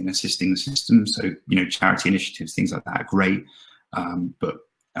aiding and assisting the system. So, you know, charity initiatives, things like that are great. But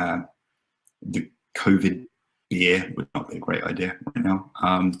the COVID beer would not be a great idea right now.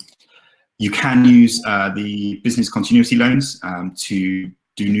 You can use the business continuity loans to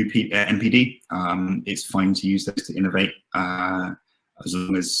do new NPD. It's fine to use those to innovate as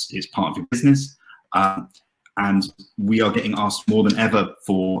long as it's part of your business. And we are getting asked more than ever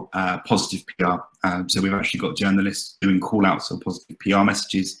for positive PR. So we've actually got journalists doing call outs of positive PR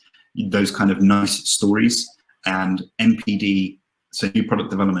messages, those kind of nice stories. And NPD, so new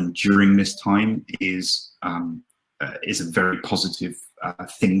product development during this time is a very positive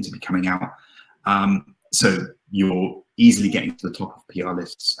thing to be coming out. So you're easily getting to the top of PR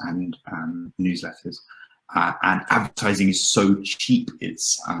lists and newsletters. And advertising is so cheap.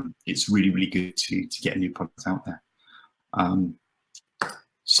 It's really, really good to get new products out there.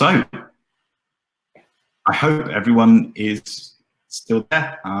 So I hope everyone is still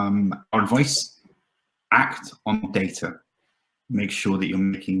there. Our advice: act on data. Make sure that you're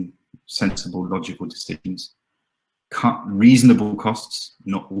making sensible, logical decisions. Cut reasonable costs,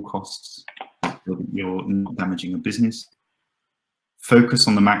 not all costs, so that you're not damaging your business. Focus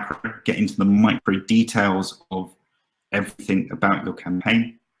on the macro, get into the micro details of everything about your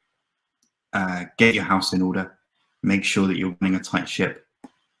campaign. Get your house in order. Make sure that you're running a tight ship.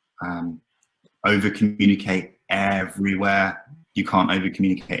 Over communicate everywhere. You can't over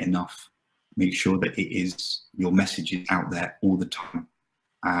communicate enough. Make sure that your message is out there all the time.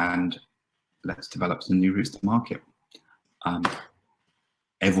 And let's develop some new routes to market.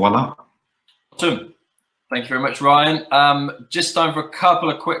 Et voila. Awesome. Thank you very much, Ryan. Just time for a couple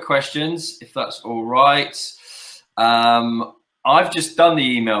of quick questions, if that's all right. I've just done the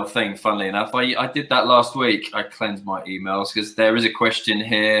email thing, funnily enough. I did that last week. I cleansed my emails because there is a question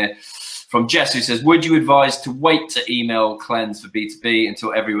here from Jess who says, would you advise to wait to email cleanse for B2B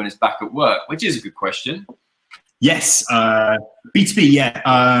until everyone is back at work? Which is a good question. Yes, B2B, yeah.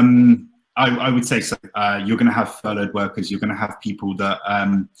 I would say so. You're going to have furloughed workers. You're going to have people that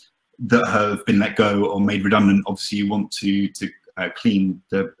that have been let go or made redundant. Obviously, you want to clean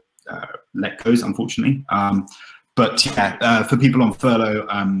the let goes, unfortunately. But yeah, for people on furlough,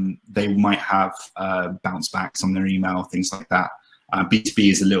 they might have bounce backs on their email, things like that.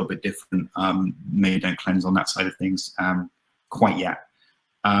 B2B is a little bit different. Maybe don't cleanse on that side of things quite yet.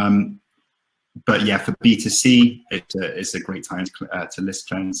 But yeah, for B2C, it's a great time to list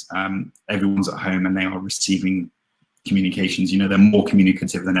cleanse. Everyone's at home and they are receiving communications. You know, they're more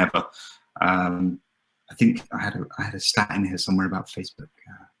communicative than ever. I think I had a stat in here somewhere about Facebook.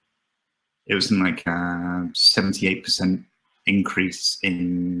 It was in like 78% increase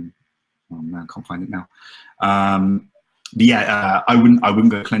in. Oh man, I can't find it now. But yeah, I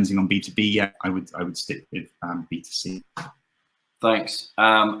wouldn't go cleansing on B2B yet. I would stick with B2C. Thanks.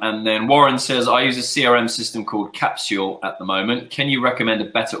 And then Warren says, I use a CRM system called Capsule at the moment. Can you recommend a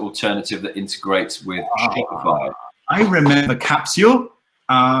better alternative that integrates with Shopify? I remember Capsule.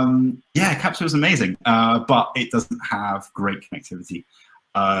 Yeah, Capsule is amazing, but it doesn't have great connectivity.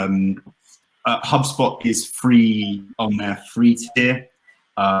 HubSpot is free on their free tier.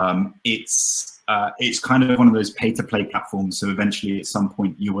 It's kind of one of those pay-to-play platforms. So eventually, at some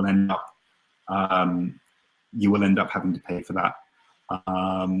point, you will end up having to pay for that.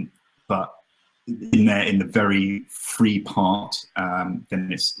 But in the very free part, then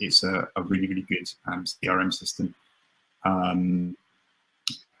it's a really, really good CRM system.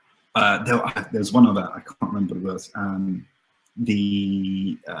 There's one other, I can't remember what it was.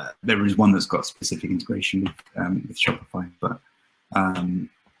 There is one that's got specific integration with Shopify, but I'm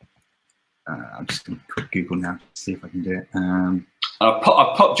just going to quick Google now to see if I can do it. I've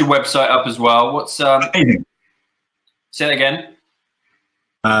popped your website up as well. What's amazing. Say it again.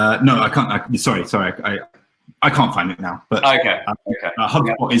 No, I can't. Sorry, I can't find it now. But okay.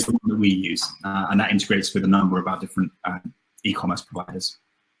 HubSpot is the one that we use, and that integrates with a number of our different e-commerce providers.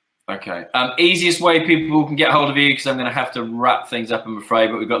 Okay. Easiest way people can get hold of you, because I'm going to have to wrap things up, I'm afraid,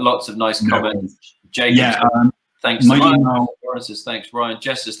 but we've got lots of nice comments. Jacob, Thanks so much. Warren says thanks. Ryan.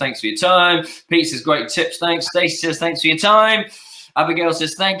 Jess says thanks for your time. Pete says great tips. Thanks. Stacey says thanks for your time. Abigail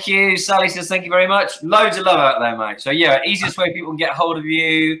says thank you. Sally says thank you very much. Loads of love out there, mate. So yeah, easiest way people can get hold of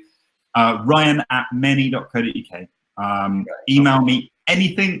you. Ryan@many.co.uk. Email me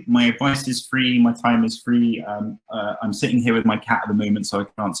anything. My advice is free. My time is free. I'm sitting here with my cat at the moment, so I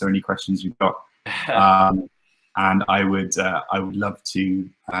can answer any questions you've got. And I would love to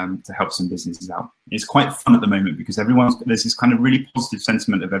help some businesses out. It's quite fun at the moment because there's this kind of really positive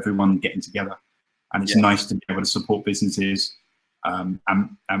sentiment of everyone getting together, and it's nice to be able to support businesses and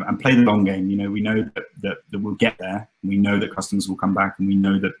play the long game. You know, we know that we'll get there. We know that customers will come back, and we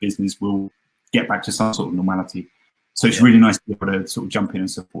know that business will get back to some sort of normality. So it's really nice to be able to sort of jump in and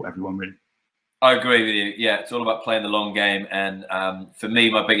support everyone, really. I agree with you. Yeah, it's all about playing the long game. And for me,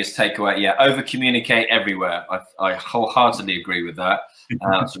 my biggest takeaway, over-communicate everywhere. I wholeheartedly agree with that.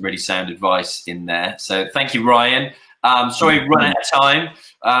 That's some really sound advice in there. So thank you, Ryan. Sorry, we've run out of time,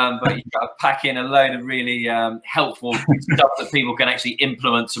 but you've got to pack in a load of really helpful stuff that people can actually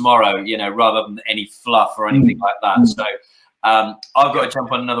implement tomorrow, you know, rather than any fluff or anything like that. So I've got to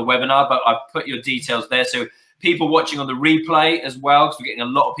jump on another webinar, but I've put your details there. So people watching on the replay as well, because we're getting a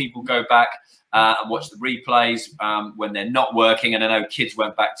lot of people go back and watch the replays when they're not working. And I know kids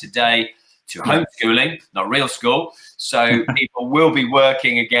went back today to homeschooling, not real school. So people will be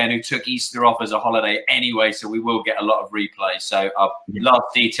working again who took Easter off as a holiday anyway. So we will get a lot of replays. So our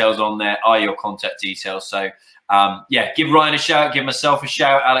last details on there are your contact details. So yeah, give Ryan a shout, give myself a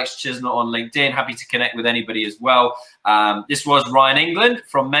shout, Alex Chisnall on LinkedIn. Happy to connect with anybody as well. This was Ryan England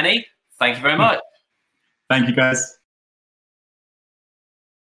from Many. Thank you very much. Thank you, guys.